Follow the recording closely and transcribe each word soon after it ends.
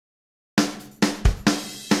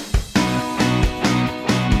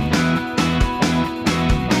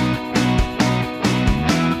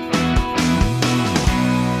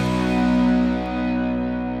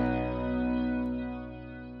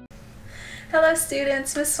Hello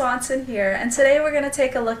students, Ms. Swanson here, and today we're going to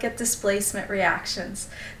take a look at displacement reactions.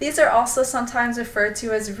 These are also sometimes referred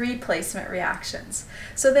to as replacement reactions.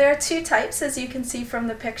 So there are two types, as you can see from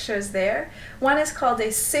the pictures there. One is called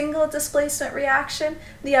a single displacement reaction,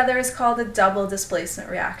 the other is called a double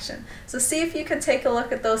displacement reaction. So see if you can take a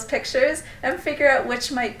look at those pictures and figure out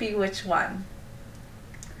which might be which one.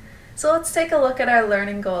 So let's take a look at our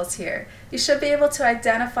learning goals here. You should be able to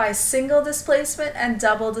identify single displacement and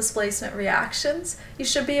double displacement reactions. You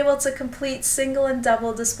should be able to complete single and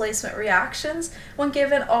double displacement reactions when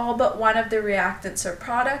given all but one of the reactants or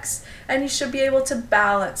products, and you should be able to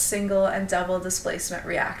balance single and double displacement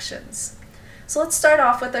reactions. So let's start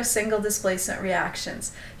off with our single displacement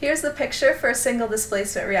reactions. Here's the picture for a single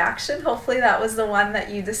displacement reaction. Hopefully that was the one that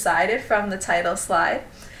you decided from the title slide.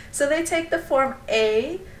 So they take the form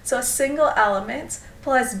A, so a single element,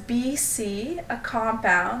 plus BC, a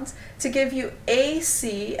compound, to give you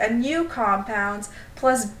AC, a new compound,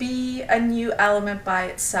 plus B, a new element by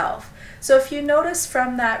itself. So if you notice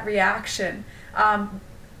from that reaction, A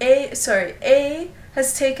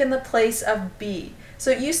has taken the place of B.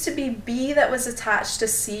 So it used to be B that was attached to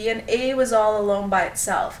C and A was all alone by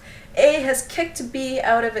itself. A has kicked B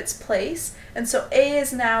out of its place, and so A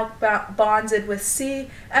is now bonded with C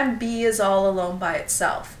and B is all alone by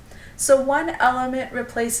itself. So one element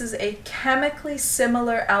replaces a chemically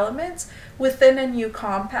similar element within a new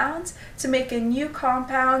compound to make a new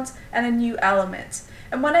compound and a new element.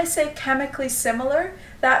 And when I say chemically similar,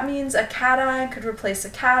 that means a cation could replace a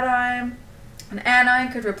cation, an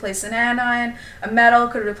anion could replace an anion, a metal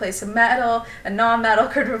could replace a metal, a non-metal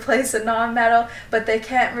could replace a non-metal, but they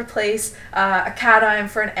can't replace a cation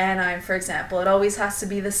for an anion, for example. It always has to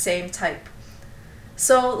be the same type.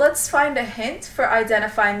 So let's find a hint for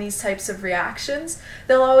identifying these types of reactions.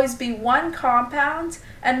 There'll always be one compound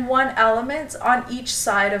and one element on each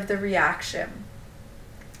side of the reaction.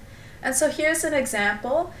 And so here's an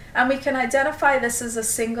example, and we can identify this as a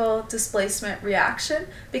single displacement reaction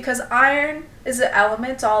because iron is an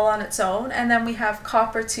element all on its own, and then we have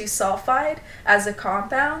copper 2 sulfide as a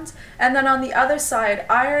compound, and then on the other side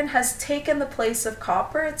iron has taken the place of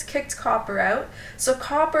copper, it's kicked copper out, so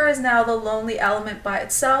copper is now the lonely element by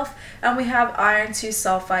itself, and we have iron 2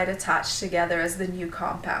 sulfide attached together as the new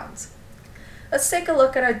compound. Let's take a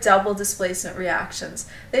look at our double displacement reactions.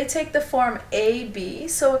 They take the form AB,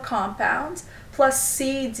 so a compound, plus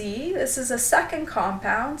CD, this is a second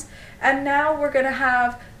compound, and now we're going to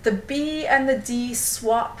have the B and the D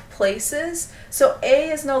swap places. So A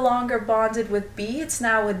is no longer bonded with B, it's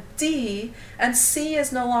now with D, and C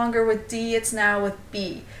is no longer with D, it's now with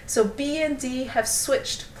B. So B and D have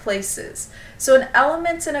switched places. So an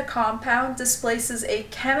element in a compound displaces a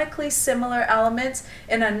chemically similar element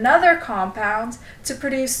in another compound to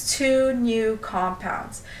produce two new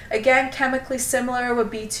compounds. Again, chemically similar would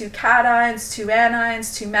be two cations, two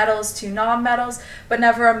anions, two metals, two non-metals, but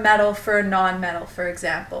never a metal for a non-metal, for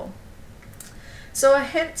example. So a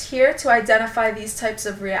hint here to identify these types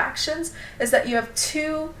of reactions is that you have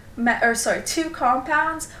two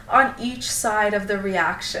compounds on each side of the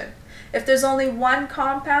reaction. If there's only one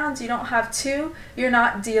compound, you don't have two, you're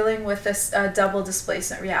not dealing with this double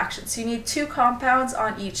displacement reaction. So you need two compounds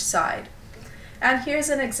on each side. And here's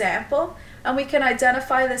an example, and we can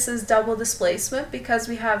identify this as double displacement because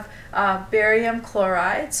we have barium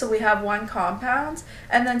chloride, so we have one compound,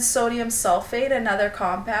 and then sodium sulfate, another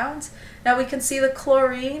compound. Now we can see the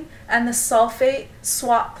chlorine and the sulfate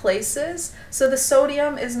swap places. So the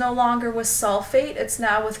sodium is no longer with sulfate, it's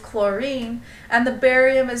now with chlorine, and the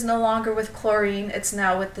barium is no longer with chlorine, it's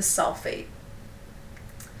now with the sulfate.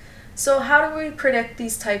 So how do we predict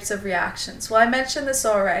these types of reactions? Well, I mentioned this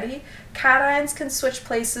already. Cations can switch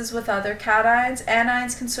places with other cations,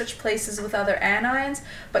 anions can switch places with other anions,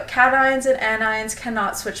 but cations and anions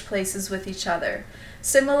cannot switch places with each other.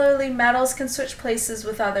 Similarly, metals can switch places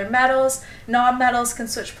with other metals, non-metals can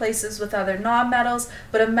switch places with other non-metals,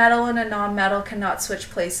 but a metal and a non-metal cannot switch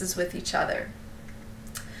places with each other.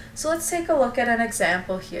 So let's take a look at an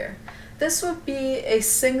example here. This would be a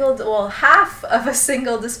half of a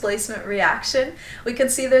single displacement reaction. We can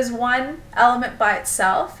see there's one element by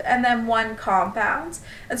itself and then one compound.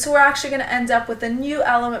 And so we're actually going to end up with a new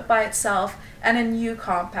element by itself and a new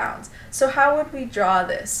compound. So how would we draw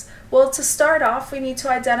this? Well, to start off, we need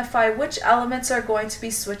to identify which elements are going to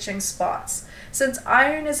be switching spots. Since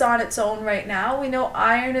iron is on its own right now, we know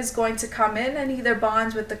iron is going to come in and either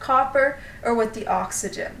bond with the copper or with the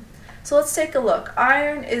oxygen. So let's take a look.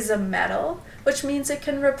 Iron is a metal, which means it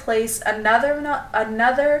can replace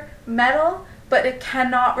another metal, but it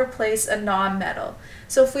cannot replace a non-metal.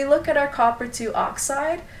 So if we look at our copper 2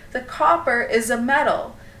 oxide, the copper is a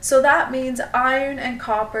metal. So that means iron and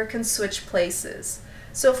copper can switch places.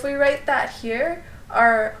 So if we write that here,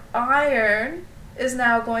 our iron is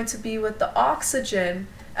now going to be with the oxygen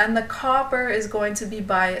and the copper is going to be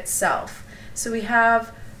by itself. So we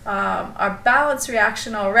have our balance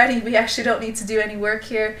reaction already. We actually don't need to do any work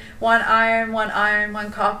here. One iron,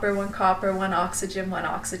 one copper, one copper, one oxygen, one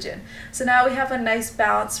oxygen. So now we have a nice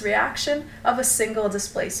balanced reaction of a single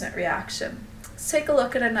displacement reaction. Let's take a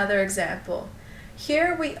look at another example.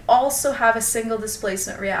 Here we also have a single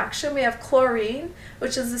displacement reaction. We have chlorine,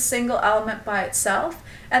 which is a single element by itself,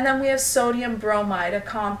 and then we have sodium bromide, a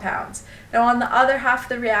compound. Now on the other half of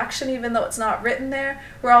the reaction, even though it's not written there,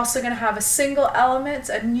 we're also going to have a single element,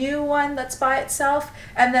 a new one that's by itself,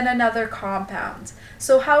 and then another compound.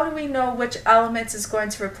 So how do we know which element is going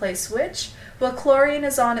to replace which? Well, chlorine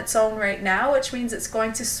is on its own right now, which means it's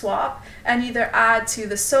going to swap and either add to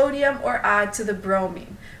the sodium or add to the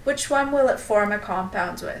bromine. Which one will it form a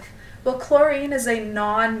compound with? Well, chlorine is a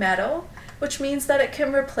non-metal, which means that it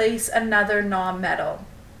can replace another non-metal.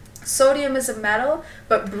 Sodium is a metal,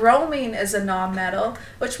 but bromine is a non-metal,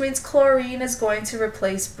 which means chlorine is going to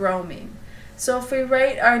replace bromine. So if we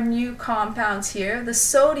write our new compounds here, the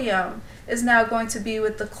sodium is now going to be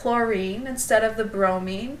with the chlorine instead of the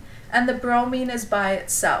bromine, and the bromine is by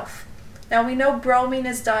itself. Now we know bromine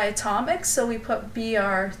is diatomic, so we put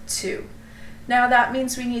Br2. Now that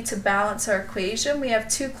means we need to balance our equation. We have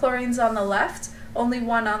 2 chlorines on the left, only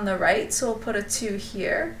 1 on the right, so we'll put a 2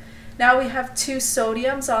 here. Now we have 2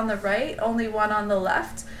 sodiums on the right, only 1 on the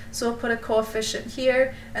left, so we'll put a coefficient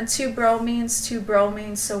here, and 2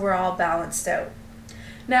 bromines, so we're all balanced out.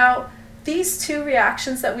 Now, these 2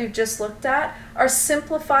 reactions that we've just looked at are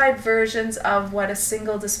simplified versions of what a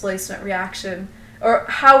single displacement reaction, or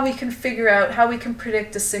how we can figure out, how we can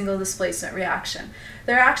predict a single displacement reaction.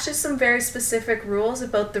 There are actually some very specific rules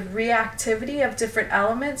about the reactivity of different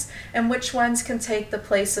elements and which ones can take the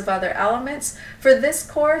place of other elements. For this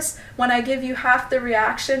course, when I give you half the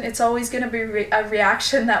reaction, it's always going to be a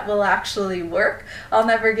reaction that will actually work. I'll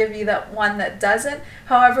never give you that one that doesn't.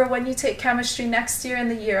 However, when you take chemistry next year and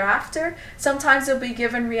the year after, sometimes you'll be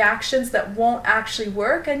given reactions that won't actually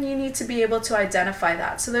work, and you need to be able to identify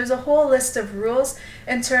that. So there's a whole list of rules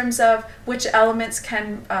in terms of which elements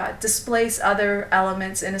can displace other elements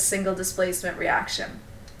in a single displacement reaction.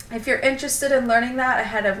 If you're interested in learning that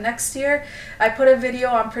ahead of next year, I put a video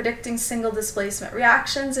on predicting single displacement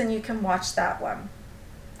reactions, and you can watch that one.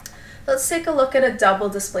 Let's take a look at a double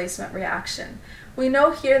displacement reaction. We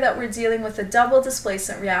know here that we're dealing with a double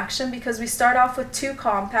displacement reaction because we start off with 2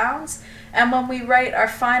 compounds, and when we write our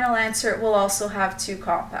final answer, it will also have 2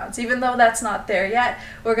 compounds. Even though that's not there yet,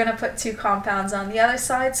 we're going to put 2 compounds on the other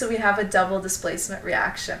side, so we have a double displacement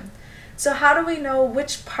reaction. So how do we know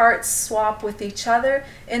which parts swap with each other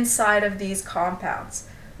inside of these compounds?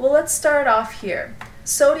 Well, let's start off here.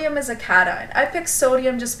 Sodium is a cation. I picked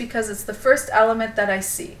sodium just because it's the first element that I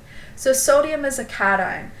see. So sodium is a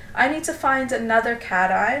cation. I need to find another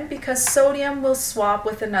cation because sodium will swap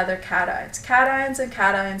with another cation. Cations and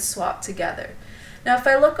cations swap together. Now if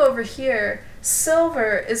I look over here,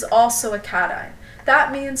 silver is also a cation.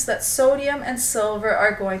 That means that sodium and silver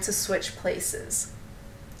are going to switch places.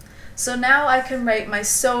 So now I can write my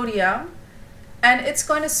sodium, and it's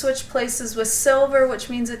going to switch places with silver, which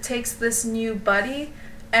means it takes this new buddy,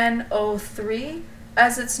 NO3,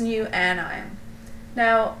 as its new anion.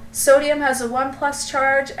 Now, sodium has a 1+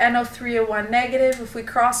 charge, NO3 a 1 negative. If we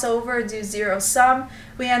cross over, do zero sum,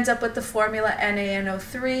 we end up with the formula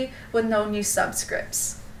NaNO3 with no new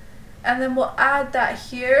subscripts. And then we'll add that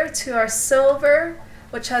here to our silver,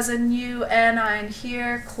 which has a new anion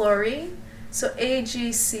here, chlorine. So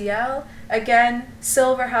AgCl. Again,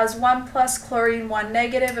 silver has 1+, chlorine 1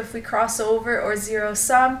 negative. If we cross over or zero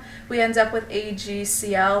sum, we end up with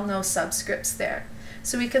AgCl, no subscripts there.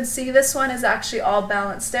 So we can see this one is actually all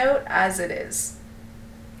balanced out as it is.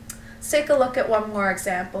 Let's take a look at one more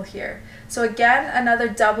example here. So again, another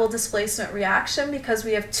double displacement reaction because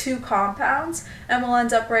we have 2 compounds, and we'll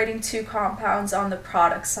end up writing 2 compounds on the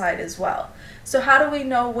product side as well. So how do we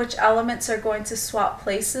know which elements are going to swap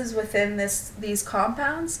places within these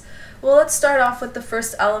compounds? Well, let's start off with the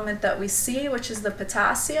first element that we see, which is the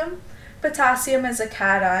potassium. Potassium is a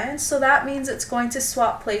cation, so that means it's going to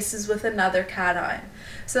swap places with another cation.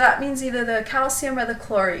 So that means either the calcium or the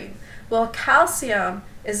chlorine. Well, calcium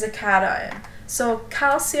is a cation, so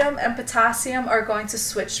calcium and potassium are going to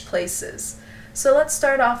switch places. So let's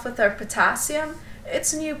start off with our potassium.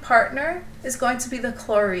 Its new partner is going to be the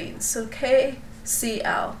chlorine, so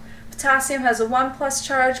KCl. Potassium has a 1+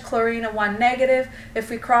 charge, chlorine a 1 negative. If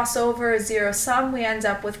we cross over a zero sum, we end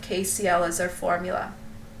up with KCl as our formula.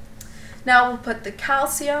 Now we'll put the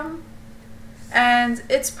calcium, and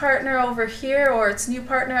its partner over here, or its new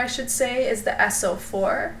partner I should say, is the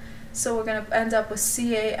SO4. So we're going to end up with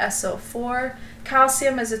CaSO4.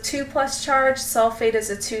 Calcium is a 2+ charge, sulfate is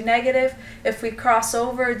a 2 negative. If we cross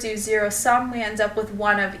over, do zero sum, we end up with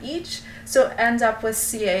one of each, so end up with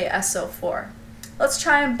CaSO4. Let's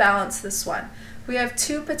try and balance this one. We have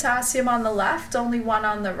 2 potassium on the left, only 1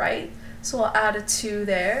 on the right, so we'll add a 2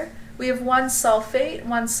 there. We have 1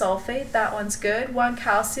 sulfate, that one's good. 1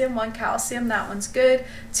 calcium, that one's good.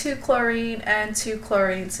 2 chlorine and 2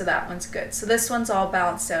 chlorine, so that one's good. So this one's all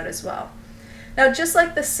balanced out as well. Now, just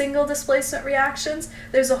like the single displacement reactions,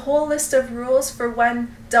 there's a whole list of rules for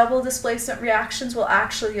when double displacement reactions will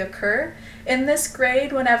actually occur. In this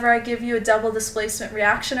grade, whenever I give you a double displacement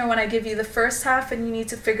reaction, or when I give you the first half and you need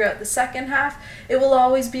to figure out the second half, it will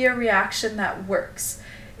always be a reaction that works.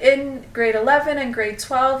 In grade 11 and grade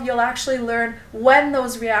 12, you'll actually learn when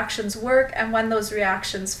those reactions work and when those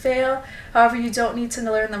reactions fail. However, you don't need to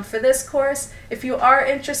learn them for this course. If you are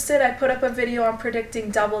interested, I put up a video on predicting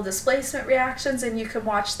double displacement reactions, and you can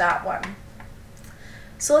watch that one.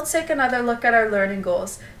 So let's take another look at our learning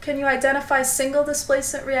goals. Can you identify single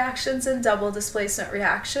displacement reactions and double displacement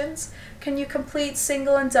reactions? Can you complete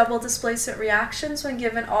single and double displacement reactions when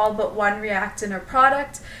given all but one reactant or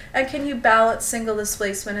product? And can you balance single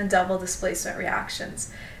displacement and double displacement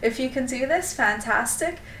reactions? If you can do this,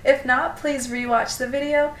 fantastic. If not, please rewatch the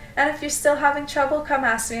video. And if you're still having trouble, come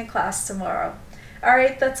ask me in class tomorrow.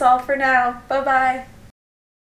 Alright, that's all for now. Bye-bye.